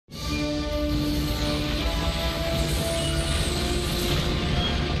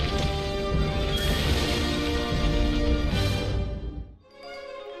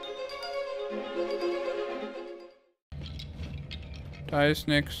Da ist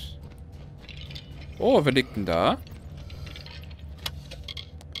nix. Oh, wer liegt denn da?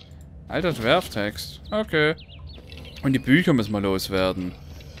 Alter Dwerftext. Okay. Und die Bücher müssen wir loswerden.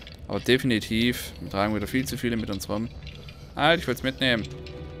 Aber definitiv. Wir tragen wieder viel zu viele mit uns rum. Alter, ich wollte es mitnehmen.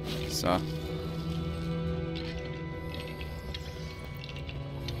 So.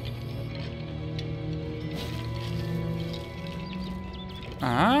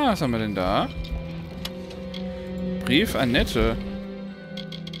 Ah, was haben wir denn da? Brief an Nette.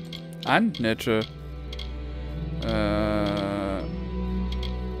 An Nette.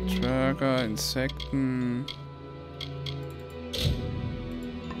 Trager, Insekten.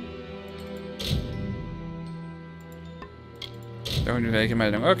 Da kommt die gleiche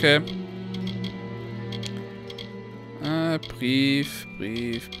Meldung. Okay. Brief.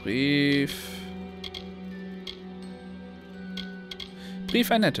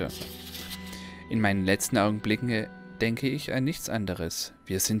 Brief an Nette. In meinen letzten Augenblicken denke ich an nichts anderes.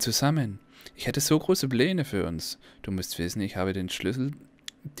 Wir sind zusammen. Ich hatte so große Pläne für uns. Du musst wissen, ich habe den Schlüssel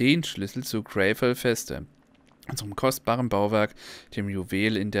zu Greyfell Feste, unserem kostbaren Bauwerk, dem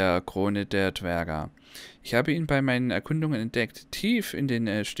Juwel in der Krone der Dwerga. Ich habe ihn bei meinen Erkundungen entdeckt, tief in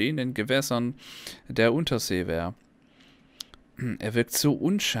den stehenden Gewässern der Unterseewehr. Er wirkt so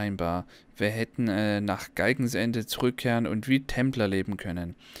unscheinbar. Wir hätten nach Galgensende zurückkehren und wie Templer leben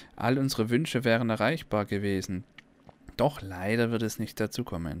können. All unsere Wünsche wären erreichbar gewesen. Doch leider wird es nicht dazu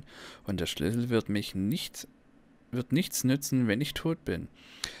kommen. Und der Schlüssel wird nichts nützen, wenn ich tot bin.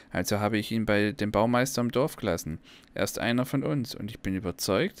 Also habe ich ihn bei dem Baumeister im Dorf gelassen. Er ist einer von uns und ich bin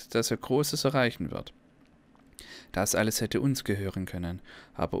überzeugt, dass er Großes erreichen wird. Das alles hätte uns gehören können.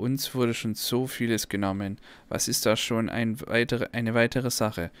 Aber uns wurde schon so vieles genommen. Was ist da schon eine weitere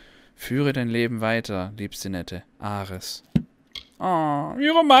Sache? Führe dein Leben weiter, liebste Nette. Ares. Oh, wie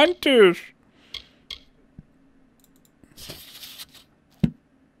romantisch.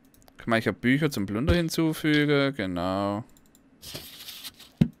 Guck mal, ich habe Bücher zum Plunder hinzufüge. Genau.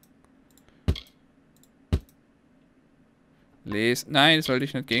 Nein, das sollte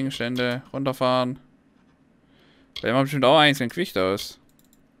ich nicht. Gegenstände runterfahren. Da haben bestimmt auch einzeln Gewicht aus.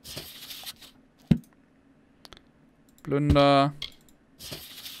 Plunder.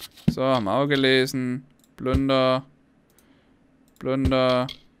 So, haben wir auch gelesen. Plunder.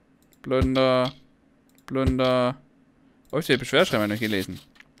 Oh, ich habe Beschwerdeschreiber noch gelesen.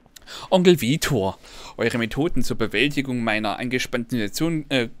 Onkel Vitor, eure Methoden zur Bewältigung meiner angespannten Situation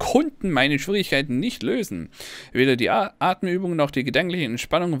konnten meine Schwierigkeiten nicht lösen. Weder die Atemübungen noch die gedankliche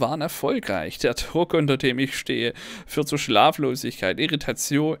Entspannung waren erfolgreich. Der Druck, unter dem ich stehe, führt zu Schlaflosigkeit,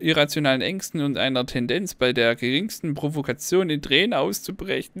 Irritation, irrationalen Ängsten und einer Tendenz, bei der geringsten Provokation in Tränen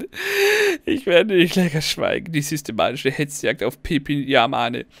auszubrechen. Ich werde nicht länger schweigen. Die systematische Hetzjagd auf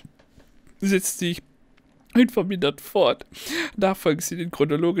Pepinjamane setzt sich unvermindert fort. Nachfolgend sind in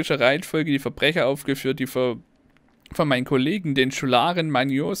chronologischer Reihenfolge die Verbrecher aufgeführt, die von meinen Kollegen, den Scholaren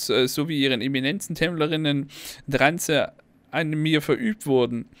Manios, sowie ihren eminenten Templerinnen Dranze an mir verübt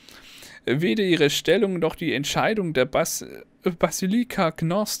wurden. Weder ihre Stellung noch die Entscheidung der Basilika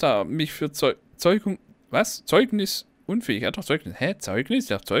Gnossta mich für Zeugnis unfähig, hat doch Zeugnis, Zeugnis?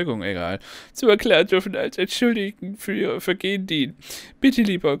 Ja, Zeugung, egal, zu erklären dürfen als Entschuldigen für ihr Vergehen dienen. Bitte,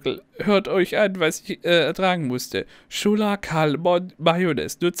 lieber Onkel, hört euch an, was ich ertragen musste. Schola Karl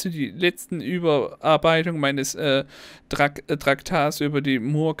Mayonnaise nutze die letzten Überarbeitungen meines Traktats über die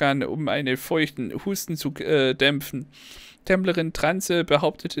Morgan, um einen feuchten Husten zu dämpfen. Templerin Transe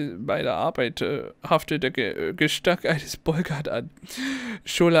behauptete, bei der Arbeit haftete der Gestank eines Bolgat an.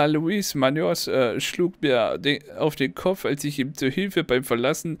 Schola Luis Manios schlug mir auf den Kopf, als ich ihm zur Hilfe beim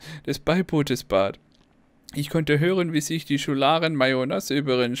Verlassen des Beibootes bat. Ich konnte hören, wie sich die Scholaren Mayonnaise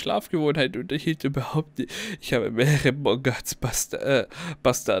über ihre Schlafgewohnheit unterhielt und behauptete, ich habe mehrere Bongats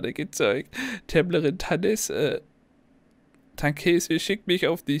Bastarde gezeugt. Templerin Tankese schickt mich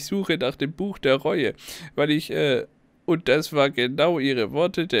auf die Suche nach dem Buch der Reue, weil ich und das war genau ihre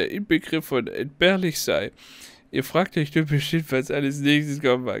Worte, der Inbegriff von entbehrlich sei. Ihr fragt euch nur bestimmt, was alles nächstes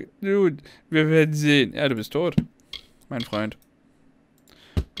kommen mag. Nun, wir werden sehen. Ja, du bist tot, mein Freund.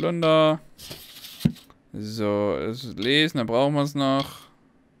 Plunder. So, das Lesen, da brauchen wir es noch.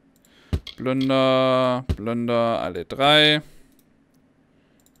 Plunder, alle drei.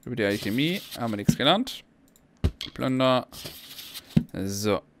 Über die Alchemie haben wir nichts gelernt. Plunder.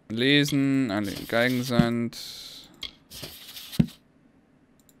 So, Lesen, an den Geigensand.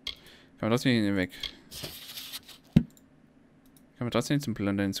 Kann man trotzdem nicht weg. Kann man trotzdem nicht zum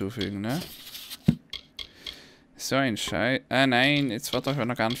Plunder hinzufügen, ne? So, nein, jetzt wird doch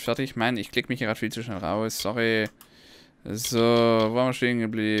noch gar nicht fertig. Mann, ich klicke mich hier gerade viel zu schnell raus. Sorry. So, wo haben wir stehen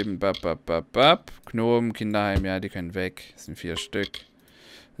geblieben? Bap. Gnomen, Kinderheim, ja, die können weg. Das sind 4 Stück.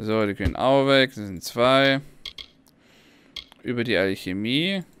 So, die können auch weg. Das sind 2. Über die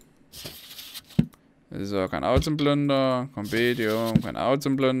Alchemie. So, kann auch zum Plunder. Kompendium, kann auch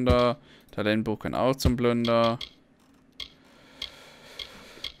zum Plunder. Talentbuch kann auch zum Plunder.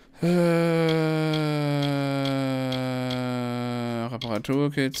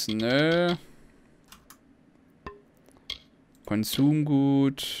 Reparaturkits, nö.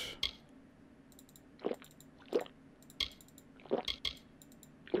 Konsumgut.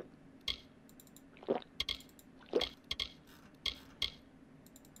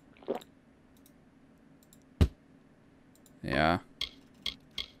 Ja.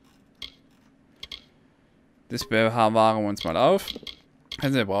 Das bewahren wir uns mal auf.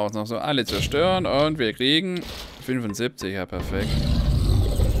 Also wir brauchen noch so alle zerstören und wir kriegen 75, ja perfekt.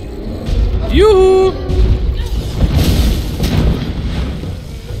 Juhu!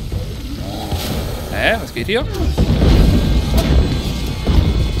 Hä? Was geht hier?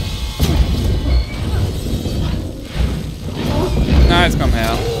 Na, jetzt komm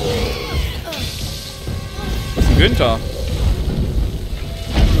her. Was ist ein Günther?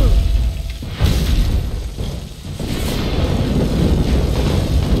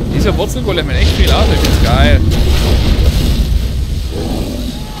 Dieser Wurzelgolem mit echt viel aus, ich find's geil.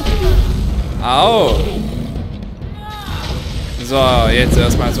 Au! So, jetzt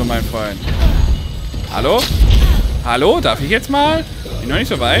erstmal so, mein Freund. Hallo? Hallo? Darf ich jetzt mal? Bin noch nicht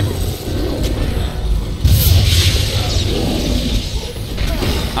so weit.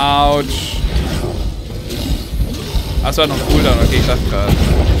 Autsch. Achso, noch Cooldown. Okay, ich dachte gerade.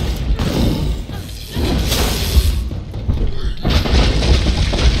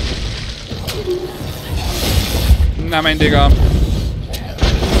 Na, mein Digga.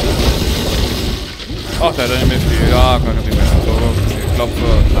 Ach, der hat nicht mehr viel. Ja, kann ich nicht mehr. So,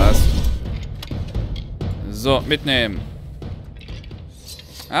 Klopfe, passt. So, mitnehmen.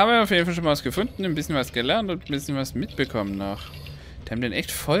 Aber auf jeden Fall schon mal was gefunden, ein bisschen was gelernt und ein bisschen was mitbekommen noch. Die haben den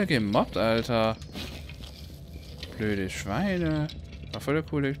echt voll gemobbt, Alter. Blöde Schweine. War voll der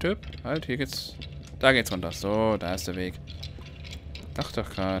coole Typ. Halt, hier geht's. Da geht's runter. So, da ist der Weg. Dachte doch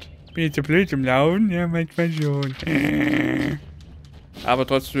gerade. Bin ich so blöd zum Laufen? Ja, manchmal schon. Aber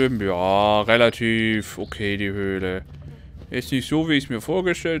trotzdem, ja, relativ okay, die Höhle. Ist nicht so, wie ich es mir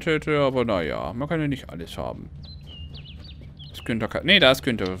vorgestellt hätte, aber naja, man kann ja nicht alles haben. Ist Günther kaputt? Ne, da ist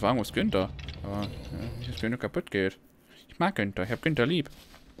Günther. Warum ist Günther? Aber, ja, nicht, dass Günther kaputt geht. Ich mag Günther, ich hab Günther lieb.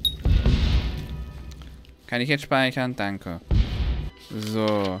 Kann ich jetzt speichern? Danke.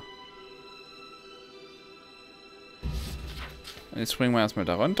 So. Jetzt springen wir erstmal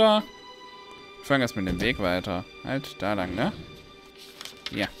da runter. Fangen erstmal den Weg weiter. Halt, da lang, ne?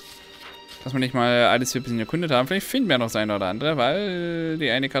 Ja. Dass wir nicht mal alles hier ein bisschen erkundet haben. Vielleicht finden wir noch das eine oder andere, weil die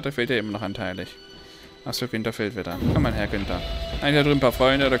eine Karte fehlt ja immer noch anteilig. Achso, Günther fehlt wieder. Komm mal her, Günther. Eigentlich da drüben ein paar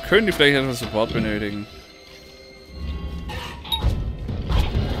Freunde, da können die vielleicht etwas Support benötigen.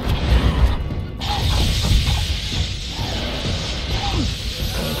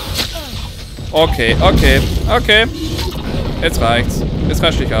 Okay, okay, okay. Jetzt reicht's. Jetzt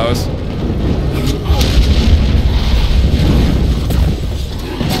rasch dich aus.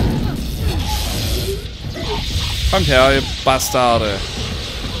 Kommt her, ihr Bastarde.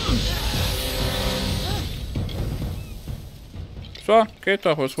 So, geht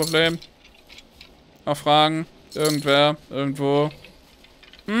doch, was ist das Problem? Noch Fragen? Irgendwer? Irgendwo?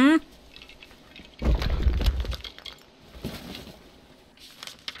 Hm?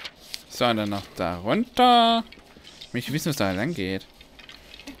 So, und dann noch da runter. Ich möchte wissen, was da lang geht.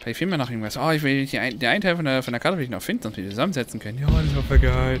 Vielleicht finden wir noch irgendwas. Oh, ich will den einen Teil von der Karte will ich noch finden, damit wir die zusammensetzen können. Ja, das war voll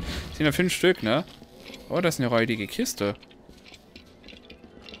geil. Das sind ja 5 Stück, ne? Oh, das ist eine räudige Kiste.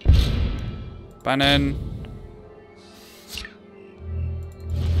 Bannen.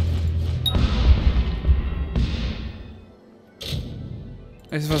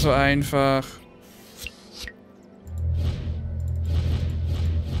 Es war so einfach.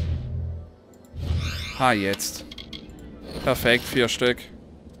 Ha, jetzt. Perfekt, 4 Stück.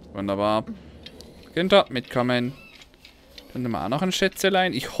 Wunderbar. Günther, mitkommen. Dann nehmen wir auch noch ein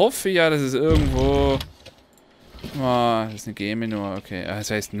Schätzelein. Ich hoffe ja, dass es irgendwo... Oh, das ist eine Geme nur. Okay, das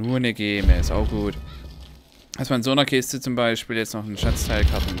heißt nur eine Geme. Ist auch gut. Dass wir in so einer Kiste zum Beispiel jetzt noch einen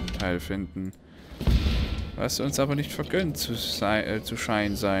Schatzteilkartenteil finden. Was uns aber nicht vergönnt zu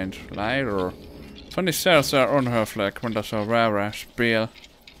scheinen sein. Leider. Fand ich sehr, sehr unhöflich, wenn das so rare Spiel.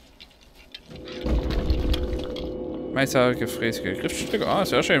 Meisterliche fräsige Griffstücke. Oh,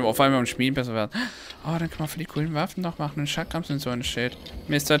 sehr schön. Auf einmal im Schmieden besser werden. Oh, dann kann man für die coolen Waffen noch machen. Und Schakrams und so ein Shit.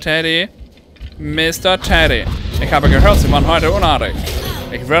 Mr. Teddy. Mr. Teddy. Ich habe gehört, Sie waren heute unartig.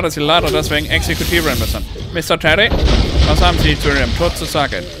 Ich werde Sie leider deswegen exekutieren müssen. Mr. Terry, was haben Sie zu Ihrem Tod zu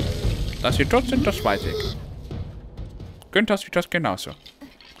sagen? Dass Sie tot sind, das weiß ich. Günther sieht das genauso.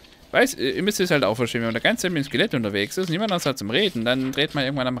 Weiß, ihr müsst es halt auch verstehen, wenn man da ganz mit dem Skelett unterwegs ist, niemand anderes hat zum Reden, dann dreht man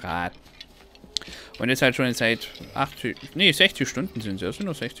irgendwann am Rad. Und jetzt halt schon seit 60 Stunden sind es. Das sind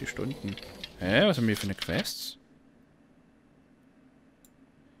nur 60 Stunden. Hä, was haben wir für eine Quest?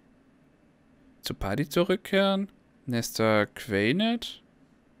 Zu Party zurückkehren. Nester Quainet.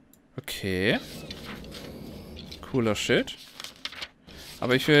 Okay. Cooler Shit.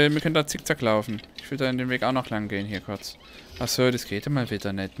 Aber wir können da zickzack laufen. Ich will da in den Weg auch noch lang gehen, hier kurz. Achso, das geht ja mal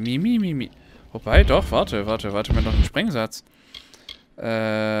wieder nicht. Mimi. Wobei, doch, warte mal noch einen Sprengsatz.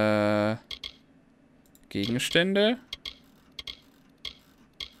 Gegenstände.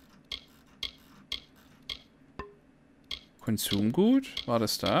 Konsumgut. War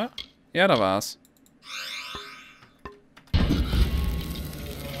das da? Ja, da war's.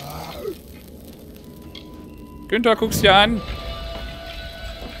 Günther, guck's dir an.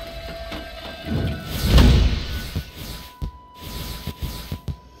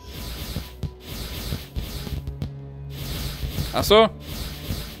 Ach so.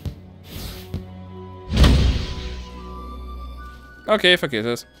 Okay, vergiss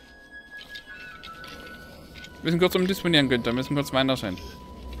es. Wir müssen kurz umdisponieren, Günther. Wir müssen kurz woanders hin.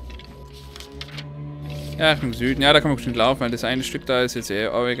 Ja, im Süden. Ja, da kann man bestimmt laufen, weil das eine Stück da ist jetzt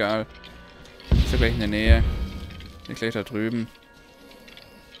auch egal. Ist ja gleich in der Nähe. Nicht gleich da drüben.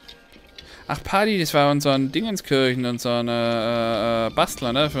 Ach, Paddy, das war unser Dingenskirchen, unser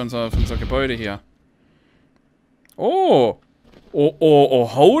Bastler, ne? Für unser Gebäude hier. Oh!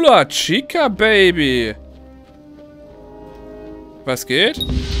 Oh, hola chica, Baby! Was geht?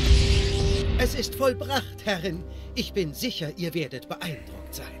 Es ist vollbracht, Herrin. Ich bin sicher, ihr werdet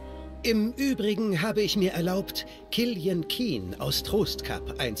beeindruckt sein. Im Übrigen habe ich mir erlaubt, Killian Keen aus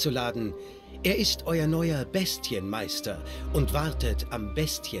Trostkap einzuladen. Er ist euer neuer Bestienmeister und wartet am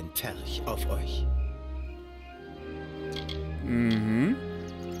Bestienpferch auf euch. Mhm.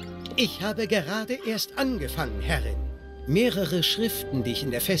 Ich habe gerade erst angefangen, Herrin. Mehrere Schriften, die ich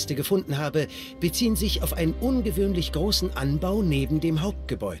in der Feste gefunden habe, beziehen sich auf einen ungewöhnlich großen Anbau neben dem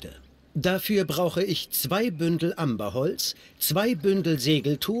Hauptgebäude. Dafür brauche ich 2 Bündel Amberholz, 2 Bündel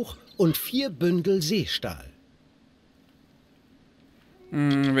Segeltuch und 4 Bündel Seestahl.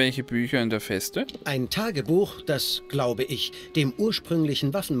 Welche Bücher in der Feste? Ein Tagebuch, das, glaube ich, dem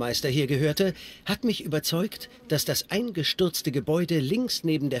ursprünglichen Waffenmeister hier gehörte, hat mich überzeugt, dass das eingestürzte Gebäude links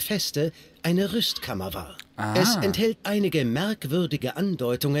neben der Feste eine Rüstkammer war. Ah. Es enthält einige merkwürdige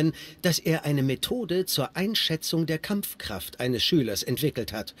Andeutungen, dass er eine Methode zur Einschätzung der Kampfkraft eines Schülers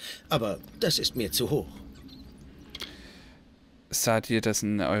entwickelt hat. Aber das ist mir zu hoch. Saht ihr das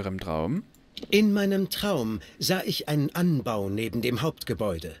in eurem Traum? In meinem Traum sah ich einen Anbau neben dem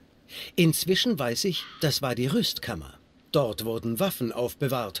Hauptgebäude. Inzwischen weiß ich, das war die Rüstkammer. Dort wurden Waffen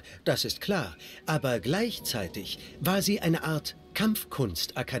aufbewahrt, das ist klar, aber gleichzeitig war sie eine Art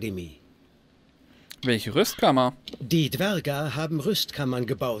Kampfkunstakademie. Welche Rüstkammer? Die Dwerger haben Rüstkammern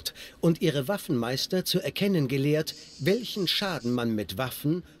gebaut und ihre Waffenmeister zu erkennen gelehrt, welchen Schaden man mit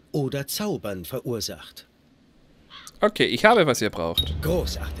Waffen oder Zaubern verursacht. Okay, ich habe, was ihr braucht.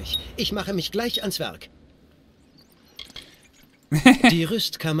 Großartig. Ich mache mich gleich ans Werk. Die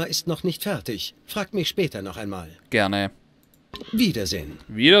Rüstkammer ist noch nicht fertig. Fragt mich später noch einmal. Gerne. Wiedersehen.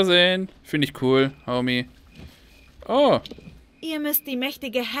 Wiedersehen. Finde ich cool, Homie. Oh. Ihr müsst die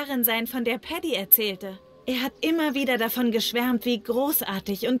mächtige Herrin sein, von der Paddy erzählte. Er hat immer wieder davon geschwärmt, wie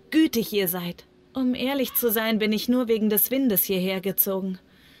großartig und gütig ihr seid. Um ehrlich zu sein, bin ich nur wegen des Windes hierher gezogen.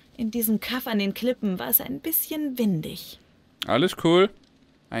 In diesem Kaff an den Klippen war es ein bisschen windig. Alles cool.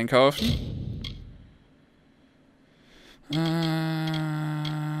 Einkaufen.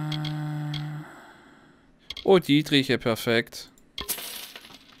 Oh, Dietriche, perfekt.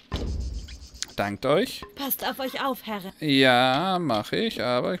 Dankt euch. Passt auf euch auf, Herrin. Ja, mache ich,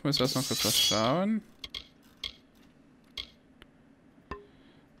 aber ich muss erst noch kurz was schauen.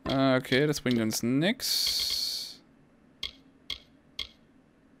 Okay, das bringt uns nix.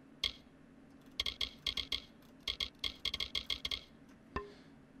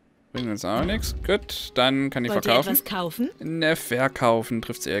 Bringt uns auch nichts. Gut, dann kann ich verkaufen. Wollt ihr etwas kaufen? Ne, verkaufen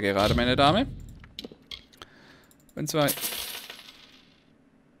trifft es eher gerade, meine Dame. Und zwar...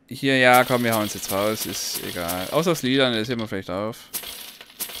 Hier, ja, komm, wir hauen es jetzt raus. Ist egal. Außer das Lila, das heben wir vielleicht auf.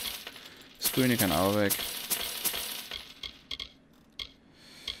 Das Grüne kann auch weg.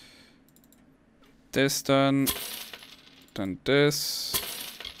 Das dann. Dann das.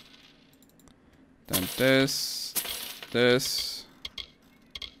 Dann das. Das.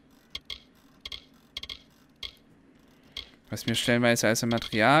 Was wir stellenweise also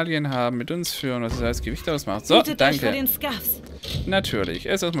Materialien haben, mit uns führen, was es als Gewicht ausmacht. So, danke. Euch vor den Scuffs. Natürlich.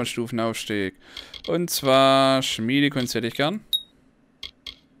 Erst erstmal Stufenaufstieg. Und zwar Schmiedekunst hätte ich gern.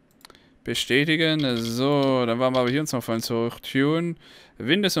 Bestätigen. So, dann waren wir aber hier uns noch voll hoch. Tune.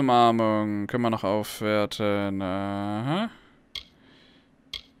 Windesumarmung. Können wir noch aufwerten. Aha.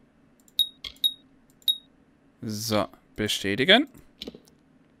 So, bestätigen.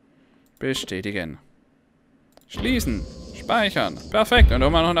 Bestätigen. Schließen. Speichern. Perfekt. Und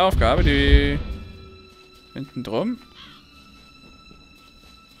immer noch eine Aufgabe, die hinten drum.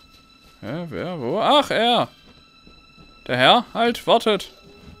 Ja, wer, wo? Ach, er. Der Herr, halt, wartet.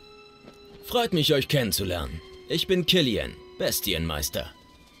 Freut mich, euch kennenzulernen. Ich bin Killian, Bestienmeister.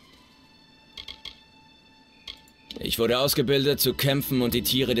 Ich wurde ausgebildet, zu kämpfen und die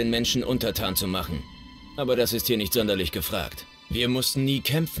Tiere den Menschen untertan zu machen. Aber das ist hier nicht sonderlich gefragt. Wir mussten nie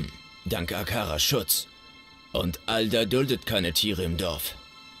kämpfen, dank Akaras Schutz. Und Alda duldet keine Tiere im Dorf.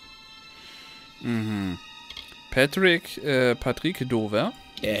 Mhm. Patrick Dover.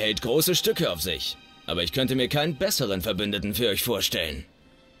 Er hält große Stücke auf sich. Aber ich könnte mir keinen besseren Verbündeten für euch vorstellen.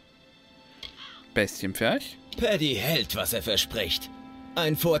 Bestienpferch. Paddy hält, was er verspricht.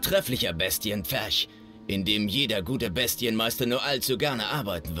 Ein vortrefflicher Bestienpferch, in dem jeder gute Bestienmeister nur allzu gerne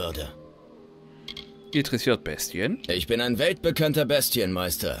arbeiten würde. Ihr dressiert Bestien? Ich bin ein weltbekannter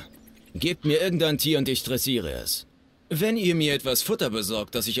Bestienmeister. Gebt mir irgendein Tier und ich dressiere es. Wenn ihr mir etwas Futter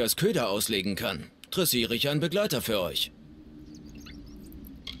besorgt, das ich als Köder auslegen kann, dressiere ich einen Begleiter für euch.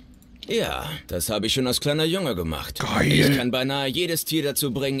 Ja, das habe ich schon als kleiner Junge gemacht. Geil. Ich kann beinahe jedes Tier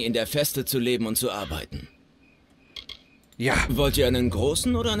dazu bringen, in der Feste zu leben und zu arbeiten. Ja. Wollt ihr einen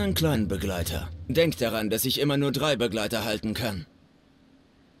großen oder einen kleinen Begleiter? Denkt daran, dass ich immer nur 3 Begleiter halten kann.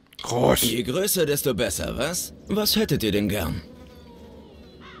 Groß. Je größer, desto besser, was? Was hättet ihr denn gern?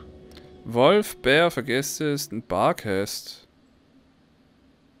 Wolf, Bär, vergesst es, ein Barcast.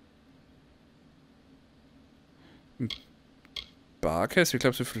 Barcast? Ich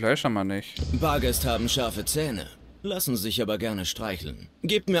glaube, so viel Fleisch haben wir nicht. Bargäste haben scharfe Zähne, lassen sich aber gerne streicheln.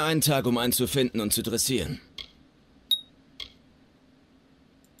 Gebt mir einen Tag, um einen zu finden und zu dressieren.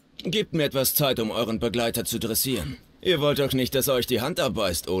 Gebt mir etwas Zeit, um euren Begleiter zu dressieren. Ihr wollt doch nicht, dass er euch die Hand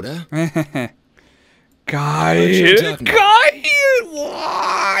abbeißt, oder? Geil! Geil!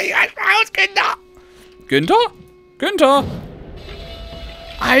 Boah, jetzt raus, Günther! Günther? Günther!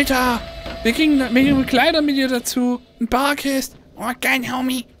 Alter! Wir kriegen Kleider mit dir dazu. Ein Barkist. Oh, geil,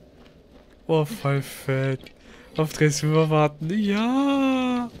 Homie. Oh, voll fett. Auf Dressur warten.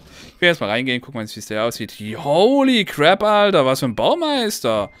 Ja! Ich will erstmal reingehen, gucken, wie es der aussieht. Holy crap, Alter. Was für ein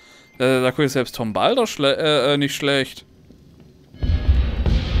Baumeister. Da guckt selbst Tom Balder nicht schlecht.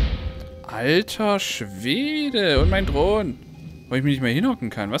 Alter Schwede. Und mein Thron. Wo ich mich nicht mehr hinhocken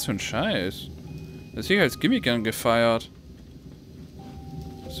kann. Was für ein Scheiß. Das hier als Gimmick gern gefeiert.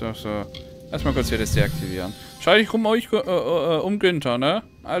 So. Erstmal kurz hier das deaktivieren. Schau dich um Günther, ne?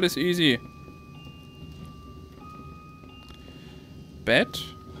 Alles easy. Bett.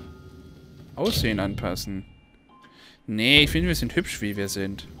 Aussehen anpassen. Nee, ich finde, wir sind hübsch, wie wir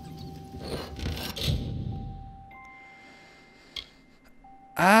sind.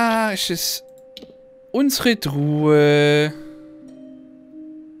 Ah, ist es unsere Truhe.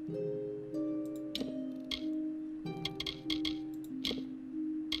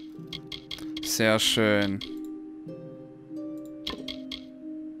 Sehr schön.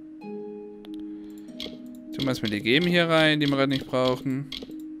 Tun wir erstmal die geben hier rein, die wir gerade nicht brauchen.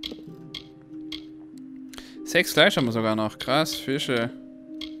 6 Fleisch haben wir sogar noch. Krass, Fische.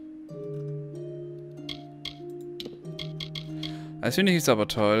 Das finde ich jetzt aber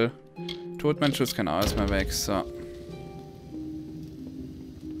toll. Todmannschutz kann auch erstmal weg. So.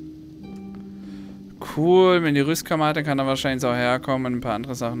 Cool, wenn die Rüstkammer hat, dann kann er wahrscheinlich auch herkommen und ein paar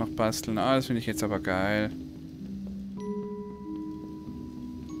andere Sachen noch basteln. Ah, das finde ich jetzt aber geil.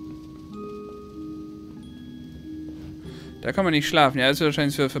 Da kann man nicht schlafen. Ja, das wird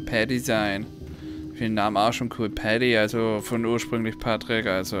wahrscheinlich für Paddy sein. Ich finde den Namen auch schon cool. Paddy, also von ursprünglich Patrick,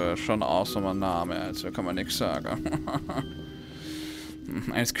 also schon awesomer Name. Also kann man nichts sagen.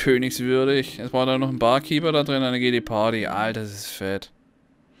 Eines Königs würdig. Jetzt war da noch ein Barkeeper da drin, dann geht die Party. Alter, das ist fett.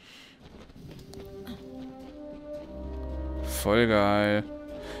 Voll geil.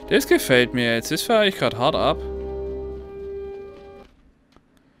 Das gefällt mir jetzt. Das fahre ich gerade hart ab.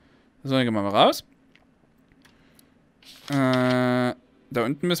 So, dann gehen wir mal raus. Da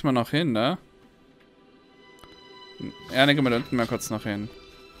unten müssen wir noch hin, ne? Ja, dann gehen wir da unten mal kurz noch hin.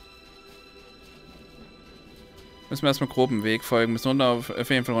 Müssen wir erstmal groben Weg folgen. Müssen runter auf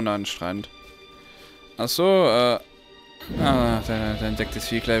jeden Fall runter an den Strand. Achso, dann entdeckt das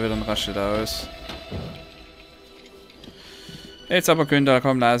Vieh gleich wieder und raschelt aus. Jetzt aber Günther,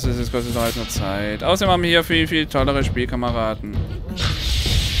 komm, lass es. Es kostet heute noch Zeit. Außerdem haben wir hier viel, viel tollere Spielkameraden.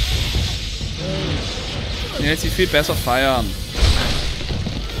 Die lässt sich viel besser feiern.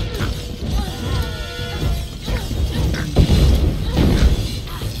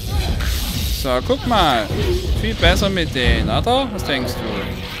 So, guck mal. Viel besser mit denen, oder? Was denkst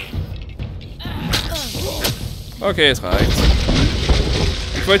du? Okay, es reicht.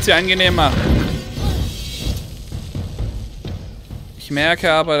 Ich wollte sie angenehm machen. Ich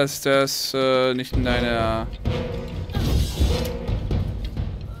merke aber, dass das nicht in deiner...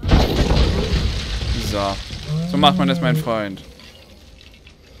 So macht man das, mein Freund.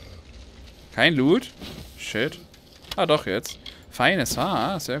 Kein Loot? Shit. Ah, doch, jetzt. Feines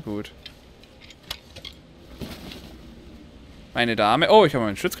Haar, sehr gut. Meine Dame. Oh, ich habe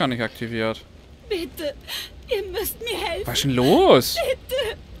meinen Schutz gar nicht aktiviert. Bitte, ihr müsst mir helfen. Was ist denn los?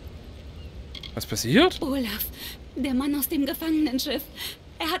 Bitte. Was passiert? Olaf, der Mann aus dem Gefangenenschiff.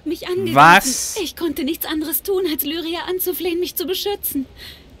 Er hat mich angegriffen. Was? Ich konnte nichts anderes tun, als Lyria anzuflehen, mich zu beschützen.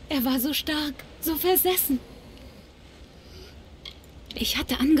 Er war so stark, so versessen. Ich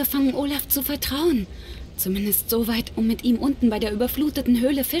hatte angefangen, Olaf zu vertrauen. Zumindest so weit, um mit ihm unten bei der überfluteten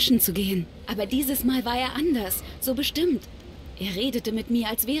Höhle fischen zu gehen. Aber dieses Mal war er anders, so bestimmt. Er redete mit mir,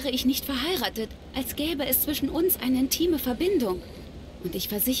 als wäre ich nicht verheiratet, als gäbe es zwischen uns eine intime Verbindung. Und ich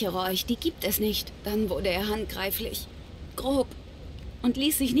versichere euch, die gibt es nicht. Dann wurde er handgreiflich, grob und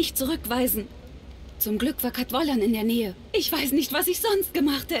ließ sich nicht zurückweisen. Zum Glück war Cadwallon in der Nähe. Ich weiß nicht, was ich sonst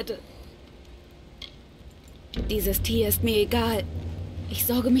gemacht hätte. Dieses Tier ist mir egal. Ich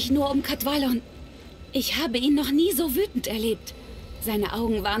sorge mich nur um Cadwallon. Ich habe ihn noch nie so wütend erlebt. Seine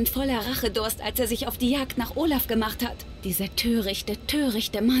Augen waren voller Rachedurst, als er sich auf die Jagd nach Olaf gemacht hat. Dieser törichte,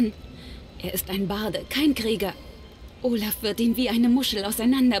 törichte Mann. Er ist ein Barde, kein Krieger. Olaf wird ihn wie eine Muschel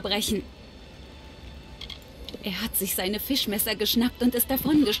auseinanderbrechen. Er hat sich seine Fischmesser geschnappt und ist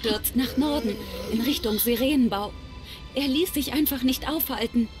davongestürzt nach Norden, in Richtung Sirenenbau. Er ließ sich einfach nicht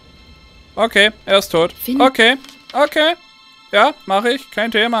aufhalten. Okay, er ist tot. Okay, okay. Ja, mache ich.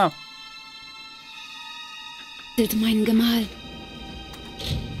 Kein Thema. Mein Gemahl.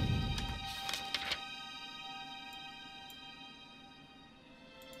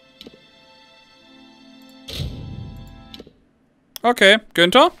 Okay,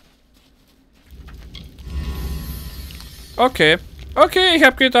 Günther? Okay. Okay, ich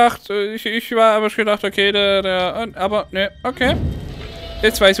hab gedacht, ich war aber gedacht, okay, aber, ne, okay.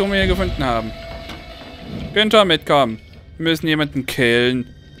 Jetzt weiß ich, wo wir hier gefunden haben. Günther, mitkommen. Wir müssen jemanden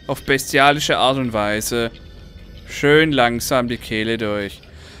killen. Auf bestialische Art und Weise. Schön langsam die Kehle durch.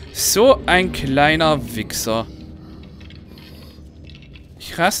 So ein kleiner Wichser.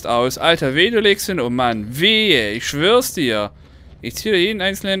 Ich rast aus. Alter, weh, du legst ihn um, Mann. Wehe, ich schwör's dir. Ich ziehe jeden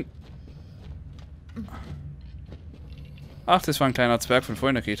einzelnen... Ach, das war ein kleiner Zwerg von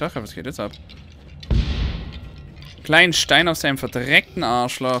vorhin. Okay, ich dachte, was geht jetzt ab? Kleinen Stein auf seinem verdreckten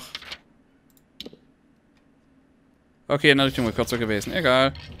Arschloch. Okay, in der Richtung wäre kürzer gewesen.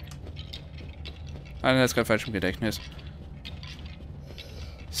 Egal. Einer ist gerade falsch im Gedächtnis.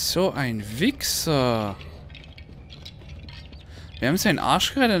 So ein Wichser. Wir haben seinen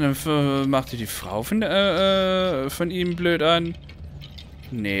Arsch gerettet, dann machte die Frau von ihm blöd an.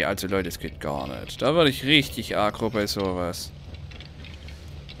 Nee, also Leute, es geht gar nicht. Da würde ich richtig aggro bei sowas.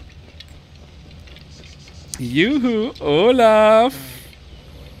 Juhu, Olaf.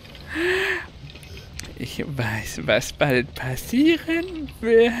 Ich weiß, was bald passieren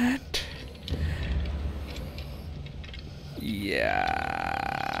wird. Ja.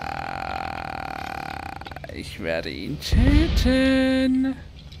 Ich werde ihn töten.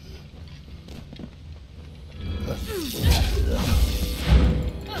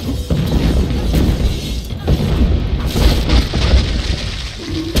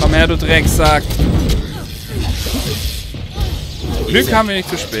 Komm her, du Drecksack. Glück haben wir nicht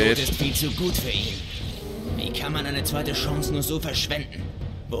zu spät. Ist viel zu gut für ihn. Wie kann man eine zweite Chance nur so verschwenden?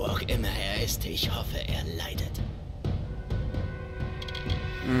 Wo auch immer er ist, ich hoffe, er leidet.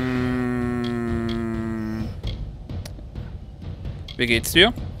 Wie geht's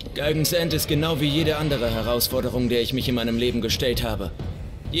dir? Galgens End ist genau wie jede andere Herausforderung, der ich mich in meinem Leben gestellt habe.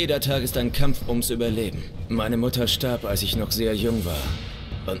 Jeder Tag ist ein Kampf ums Überleben. Meine Mutter starb, als ich noch sehr jung war.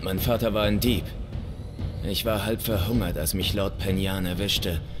 Und mein Vater war ein Dieb. Ich war halb verhungert, als mich Lord Penyan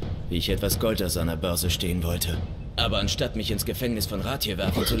erwischte, wie ich etwas Gold aus seiner Börse stehlen wollte. Aber anstatt mich ins Gefängnis von Ratir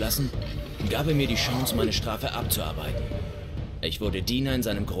werfen zu lassen, gab er mir die Chance, meine Strafe abzuarbeiten. Ich wurde Diener in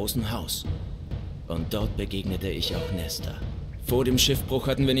seinem großen Haus. Und dort begegnete ich auch Nesta. Vor dem Schiffbruch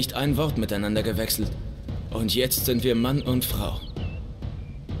hatten wir nicht ein Wort miteinander gewechselt. Und jetzt sind wir Mann und Frau.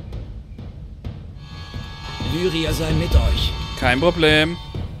 Lyria sei mit euch. Kein Problem.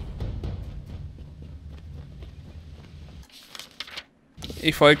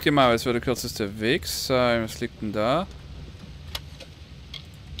 Ich folge dir mal, es wird der kürzeste Weg sein. Was liegt denn da?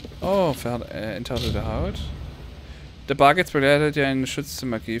 Oh, enthärtete Haut. Der Bargeldbegleiter hat ja einen Schutz zur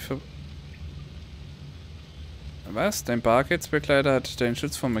Magie Was? Dein Bargeldbegleiter hat deinen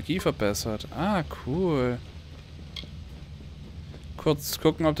Schutz vor Magie verbessert. Ah, cool. Kurz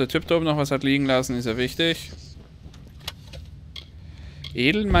gucken, ob der Typ da oben noch was hat liegen lassen, ist ja wichtig.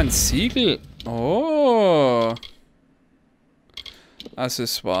 Edelmanns Siegel. Oh.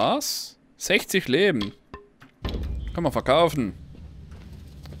 Accessoires. 60 Leben. Kann man verkaufen.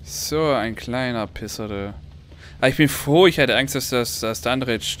 So, ein kleiner Pisser. Aber ich bin froh, ich hatte Angst, dass der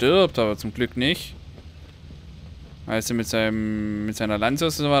andere jetzt stirbt, aber zum Glück nicht. Als er mit seiner Lanze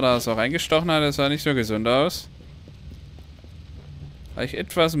so war, da so reingestochen hat, das sah nicht so gesund aus. War ich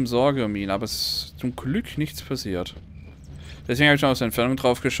etwas im Sorge um ihn, aber es ist zum Glück nichts passiert. Deswegen habe ich noch aus der Entfernung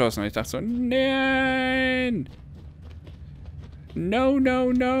drauf geschossen. Und ich dachte so, nein! No,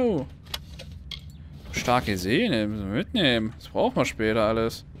 no, no! Starke Sehne, müssen wir mitnehmen. Das brauchen wir später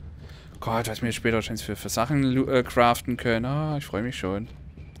alles. Gott, was wir später wahrscheinlich für Sachen craften können. Ah, ich freue mich schon.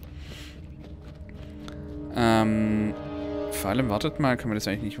 Vor allem, wartet mal, kann man das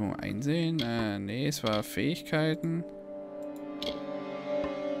eigentlich nicht wo einsehen? Nee, es war Fähigkeiten.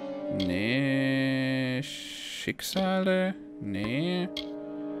 Nee. Schicksale? Nee.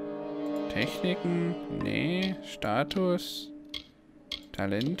 Techniken? Nee. Status?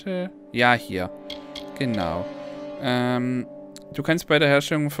 Talente? Ja, hier. Genau. Du kannst bei der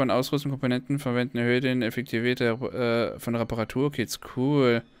Herstellung von Ausrüstungskomponenten verwenden, erhöht den Effektivität von Reparaturkits.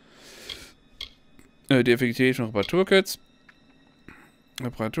 Cool. Die Effektivität von Reparaturkits.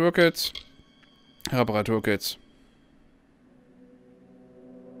 Reparaturkits.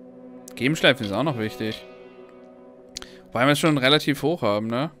 Gegenschleifen ist auch noch wichtig. Weil wir es schon relativ hoch haben,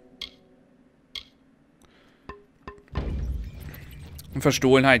 ne? Und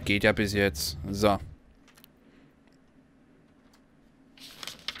Verstohlenheit geht ja bis jetzt. So.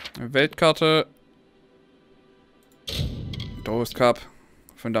 Weltkarte. Toast Cup.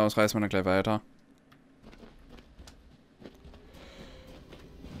 Von da aus reisen wir dann gleich weiter.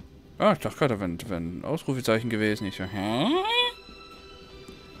 Ah, ich dachte gerade, da wäre ein Ausrufezeichen gewesen. Ich so, hä?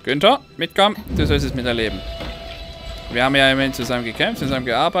 Günther, mitkommen. Du sollst es miterleben. Wir haben ja immerhin zusammen gekämpft, zusammen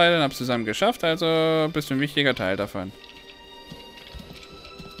gearbeitet, haben es zusammen geschafft, also bist du ein wichtiger Teil davon.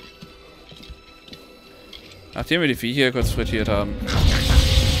 Nachdem wir die Viecher hier kurz frittiert haben.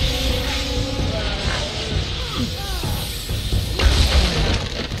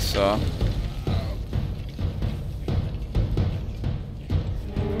 So.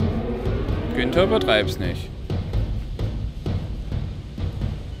 Günther, übertreib's nicht.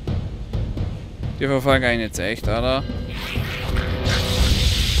 Die verfolgen einen jetzt echt, oder?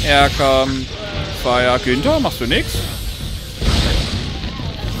 Ja, komm. Feuer. Günther, machst du nix?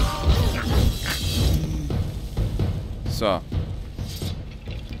 So.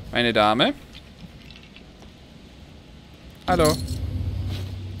 Meine Dame. Hallo.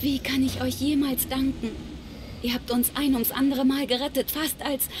 Wie kann ich euch jemals danken? Ihr habt uns ein ums andere Mal gerettet, fast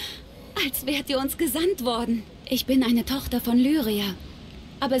als wärt ihr uns gesandt worden. Ich bin eine Tochter von Lyria.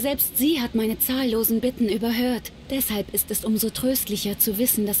 Aber selbst sie hat meine zahllosen Bitten überhört. Deshalb ist es umso tröstlicher zu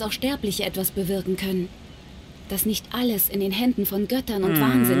wissen, dass auch Sterbliche etwas bewirken können. Dass nicht alles in den Händen von Göttern und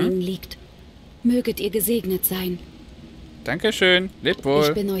Wahnsinnigen liegt. Möget ihr gesegnet sein. Dankeschön. Lebt wohl.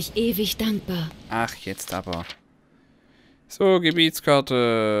 Ich bin euch ewig dankbar. Ach, jetzt aber. So,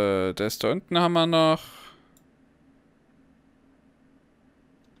 Gebietskarte. Das da unten haben wir noch.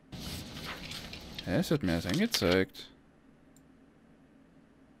 Es wird mir das angezeigt.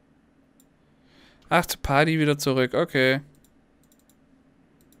 Ach, zur Party wieder zurück. Okay.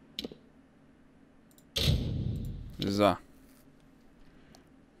 So.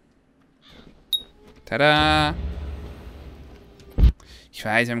 Tada! Ich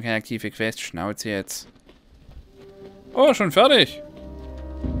weiß, wir haben keine aktive Quest. Schnauze jetzt. Oh, schon fertig.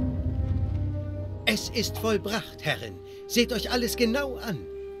 Es ist vollbracht, Herrin. Seht euch alles genau an.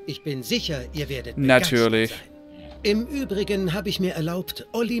 Ich bin sicher, ihr werdet natürlich begeistert sein. Im Übrigen habe ich mir erlaubt,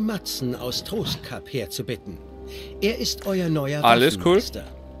 Olli Matzen aus Trostkap herzubitten. Er ist euer neuer Waffenmeister.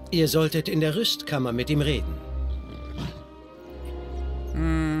 Cool. Ihr solltet in der Rüstkammer mit ihm reden.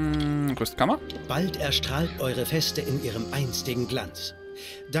 Rüstkammer? Bald erstrahlt eure Feste in ihrem einstigen Glanz.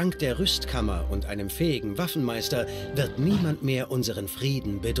 Dank der Rüstkammer und einem fähigen Waffenmeister wird niemand mehr unseren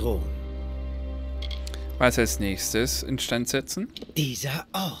Frieden bedrohen. Was als nächstes instand setzen? Dieser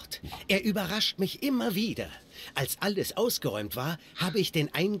Ort. Er überrascht mich immer wieder. Als alles ausgeräumt war, habe ich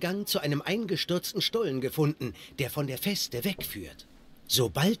den Eingang zu einem eingestürzten Stollen gefunden, der von der Feste wegführt.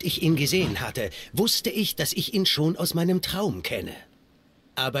 Sobald ich ihn gesehen hatte, wusste ich, dass ich ihn schon aus meinem Traum kenne.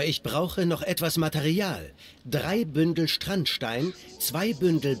 Aber ich brauche noch etwas Material. 3 Bündel Strandstein, 2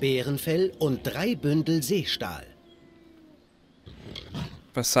 Bündel Bärenfell und 3 Bündel Seestahl.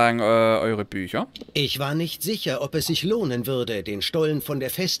 Was sagen eure Bücher? Ich war nicht sicher, ob es sich lohnen würde, den Stollen von der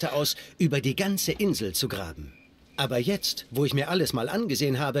Feste aus über die ganze Insel zu graben. Aber jetzt, wo ich mir alles mal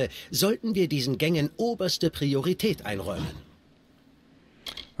angesehen habe, sollten wir diesen Gängen oberste Priorität einräumen.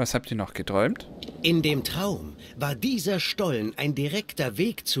 Was habt ihr noch geträumt? In dem Traum war dieser Stollen ein direkter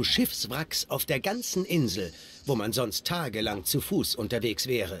Weg zu Schiffswracks auf der ganzen Insel, wo man sonst tagelang zu Fuß unterwegs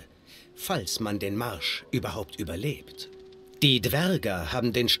wäre, falls man den Marsch überhaupt überlebt. Die Dwerger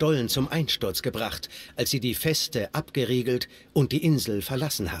haben den Stollen zum Einsturz gebracht, als sie die Feste abgeriegelt und die Insel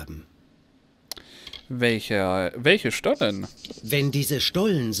verlassen haben. Welche Stollen? Wenn diese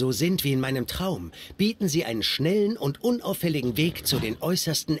Stollen so sind wie in meinem Traum, bieten sie einen schnellen und unauffälligen Weg zu den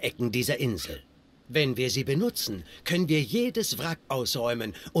äußersten Ecken dieser Insel. Wenn wir sie benutzen, können wir jedes Wrack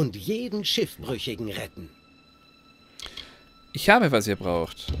ausräumen und jeden Schiffbrüchigen retten. Ich habe, was ihr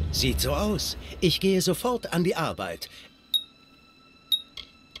braucht. Sieht so aus. Ich gehe sofort an die Arbeit.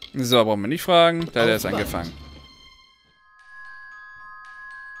 So, brauchen wir nicht fragen, da hat er Auf es Band. angefangen.